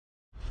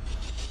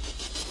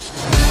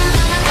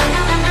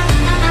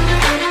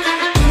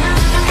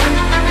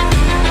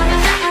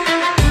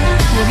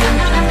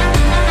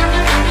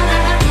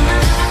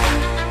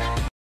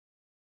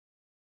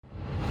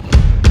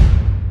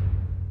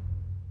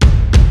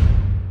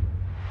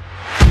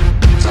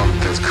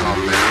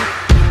coming.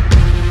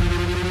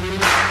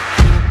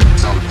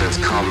 Something's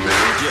coming.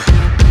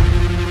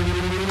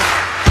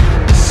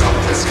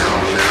 Something's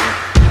coming.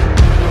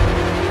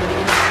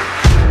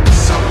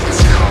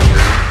 Something's coming.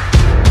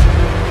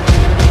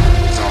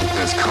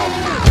 Something's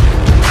coming.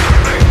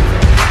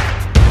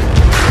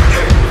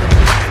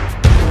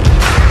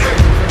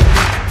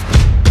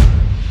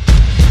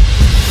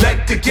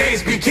 Let the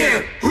games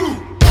begin.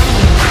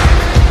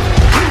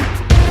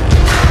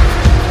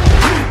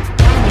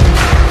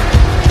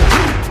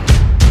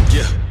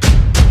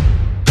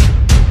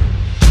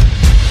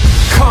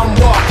 Come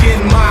walk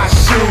in my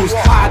shoes.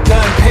 I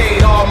done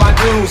paid all my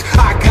dues.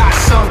 I got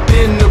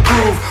something to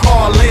prove.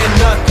 All in,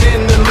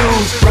 nothing to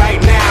lose. Right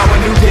now a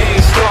new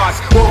day starts.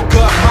 Woke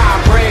up my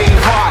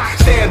brave heart.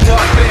 Stand up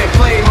and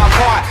play my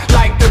part.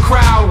 Like the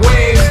crowd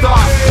wave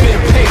starts. Been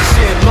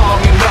patient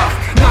long enough.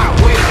 Not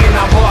waiting,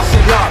 I'm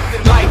bossing up.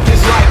 Life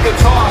is like a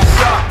toss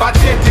up. I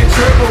tempted,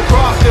 dribble,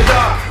 crossed it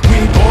up.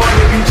 We born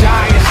to be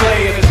giant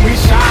slayers. We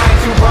shine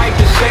too bright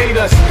to shade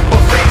us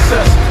or face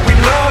us. We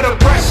love the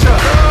pressure.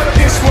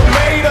 This what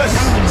made us.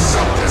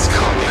 Something's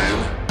coming.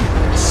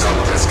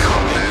 Something's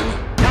coming.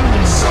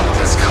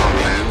 Something's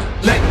coming.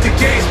 Let the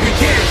games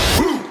begin.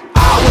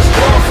 I was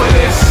born for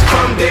this.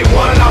 From day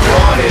one I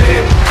wanted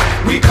it.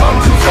 We come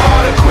too far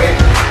to quit.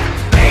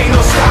 Ain't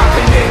no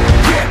stopping it.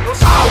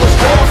 I was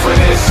born for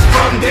this.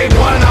 From day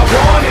one I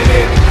wanted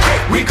it.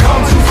 We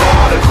come too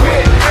far to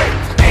quit.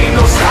 Ain't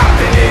no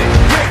stopping it.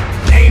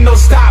 Ain't no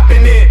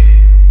stopping it.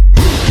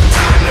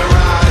 Time to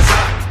rise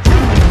up.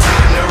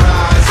 Time to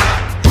rise up.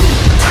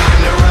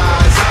 Time to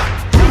rise up.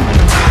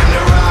 Time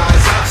to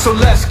rise up. So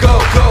let's go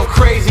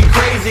crazy,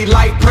 crazy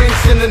like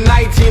Prince in the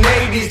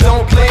 1980s.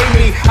 Don't play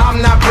me,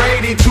 I'm not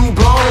Brady. Too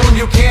blown,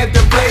 you can't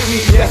deflate me.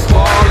 Yes,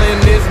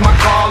 ballin' is my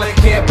calling.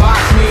 Can't box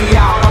me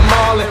out, I'm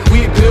allin'.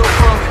 We built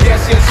from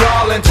yes,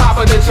 all in. Top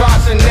of the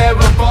charts and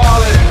never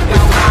falling.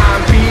 It's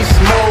time, beast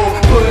mode.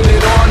 Put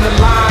it on the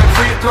line,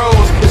 free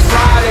throws. It's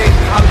Friday,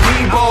 I'm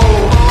Debo.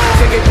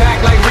 Take it back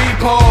like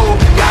repo.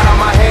 Got on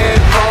my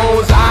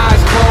headphones,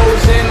 eyes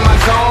closed in my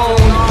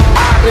zone.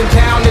 I've been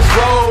down this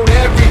road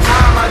every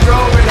time I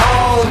drove it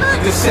home.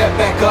 The set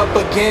back up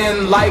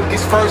again like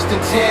it's 1st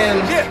and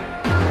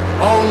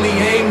 10. Only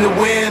aim to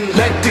win.